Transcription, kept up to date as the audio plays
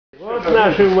Вот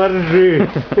наши моржи.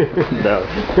 Да.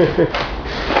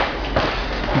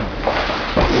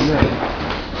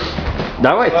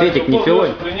 Давай, Светик, не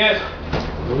филонь.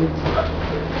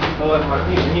 Давай, Марк,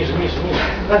 ниже.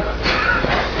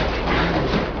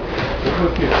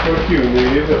 Какие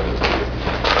спортивные ребята.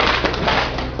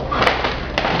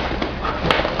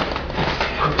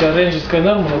 У тебя рейнджерская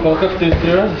норма, на полках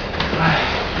 33 раза.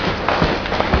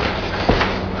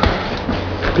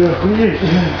 Ты охуеешь?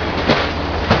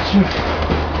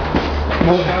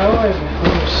 Давай,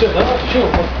 все, давай, что?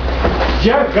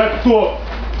 Я готов.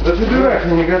 Да ты дурак,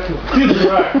 я не готов. Ты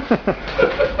дурак.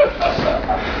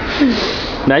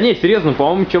 Да не, серьезно,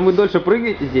 по-моему, чем вы дольше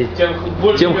прыгаете здесь,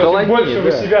 Тем холоднее. Больше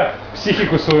вы себя,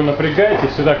 психику свою напрягаете,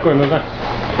 все такое нужно.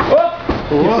 Оп!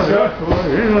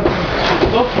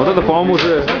 Вот это, по-моему,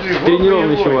 уже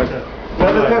тренированный чувак.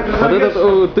 Вот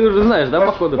этот, ты уже знаешь, да,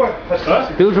 походу? А?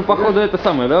 Ты уже, походу, это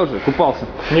самое, да, уже купался?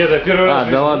 Нет, я первый раз.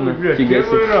 Да ладно, фига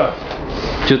первый себе. раз.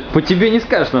 Что-то по тебе не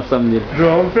скажешь, на самом деле.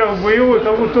 Да, он прям боевой,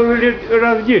 как будто он лет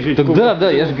раз 10 Так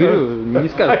да, я же говорю, не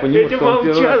скажешь по нему, что он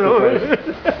первый раз купается.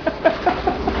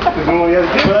 Ну, я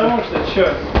здесь. Потому что,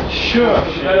 чё?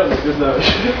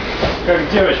 Как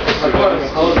девочка.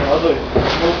 Холодной водой.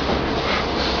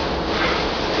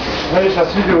 Смотри,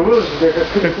 сейчас видео выложите,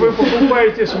 так вы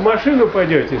покупаетесь в машину,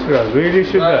 пойдете сразу или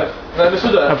сюда? Наверное,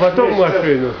 сюда. А потом в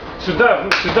машину. Сюда,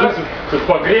 тут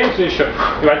погреемся еще,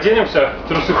 и оденемся,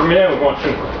 трусы поменяем в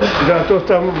машинку. Да, а то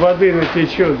там воды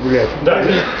натечет, блядь. Да.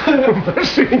 В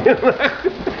машине,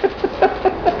 нахуй.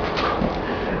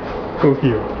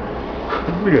 Какие?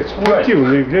 Блядь,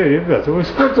 спортивные, ребята. Вы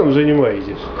спортом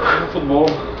занимаетесь? Футбол.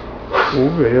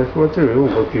 Бля, я смотрю,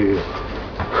 какие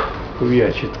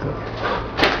хуячит-ка.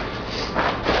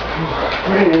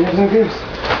 Блин, я не знакомился.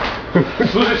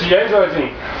 Слушайте, я иду один.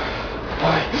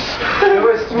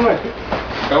 Давай снимай.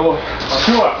 Кого?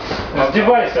 Все,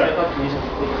 раздевайся.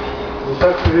 Вот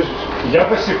так ты лежишь. Я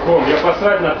босиком, я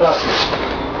посрать на таске.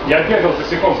 Я бегал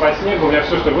босиком по снегу, у меня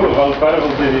все, что было, пора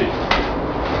заверить.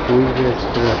 Ой, блядь,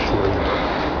 страшно.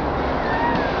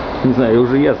 Не знаю,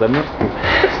 уже я замерз,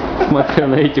 смотря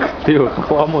на этих трех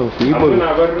хламонов. А мы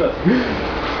наоборот.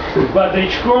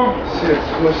 Бодрячком. Свет,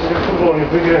 мы сегодня в футбол не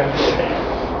поиграем.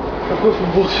 Какой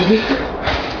футбол сегодня?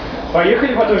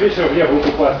 Поехали потом вечером в Неву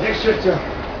купаться. Где к чертям?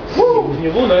 Не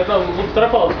луна, это там в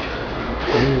Петропавловске.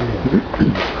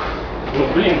 Ну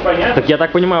блин, понятно. Так я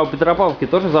так понимаю, у Петропавловки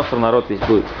тоже завтра народ весь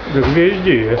будет? Так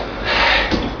везде.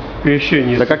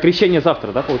 Крещение. Так а крещение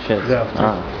завтра, да, получается?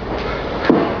 Завтра.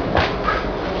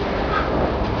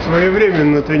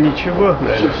 Своевременно-то ничего,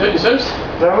 наверное. Все, несемся?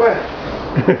 Давай.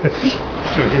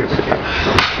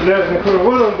 Пляжный круг.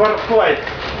 Вон он, барфлайт.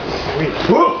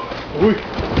 Ой.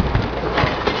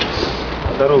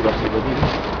 Дорога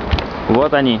освободилась.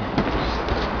 Вот они.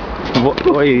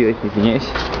 Ой-ой-ой, извиняюсь.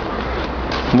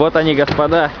 Вот они,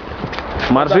 господа.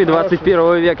 Моржи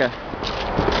 21 века.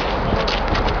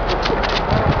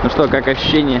 Ну что, как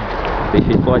ощущение? Ты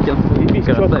еще и полотенце,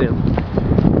 красавец.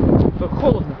 Так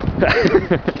холодно.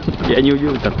 Я не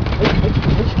удивлен.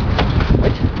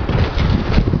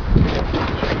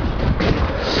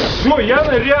 Все, я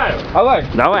ныряю. Давай.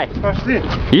 Давай. Пошли.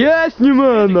 Я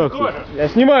снимаю нахуй. Я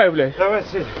снимаю, блядь. Давай,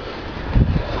 Сидь.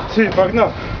 Сидь,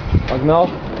 погнал. Погнал.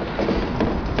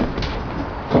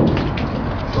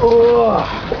 О!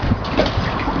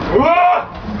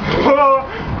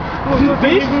 Ты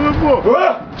не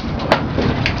глубоко.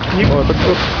 Вот так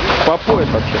тут по пояс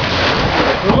вообще.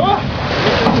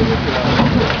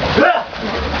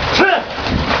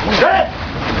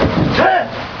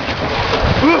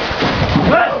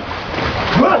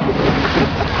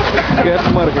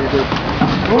 Кошмар какой-то.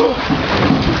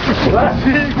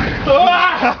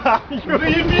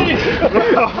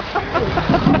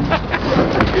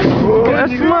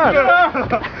 Кошмар!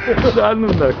 Да ну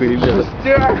нахуй, ребята.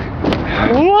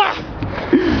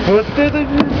 Вот это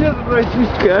пиздец,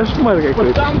 братишка. Кошмар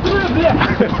какой-то. Там трое, бля.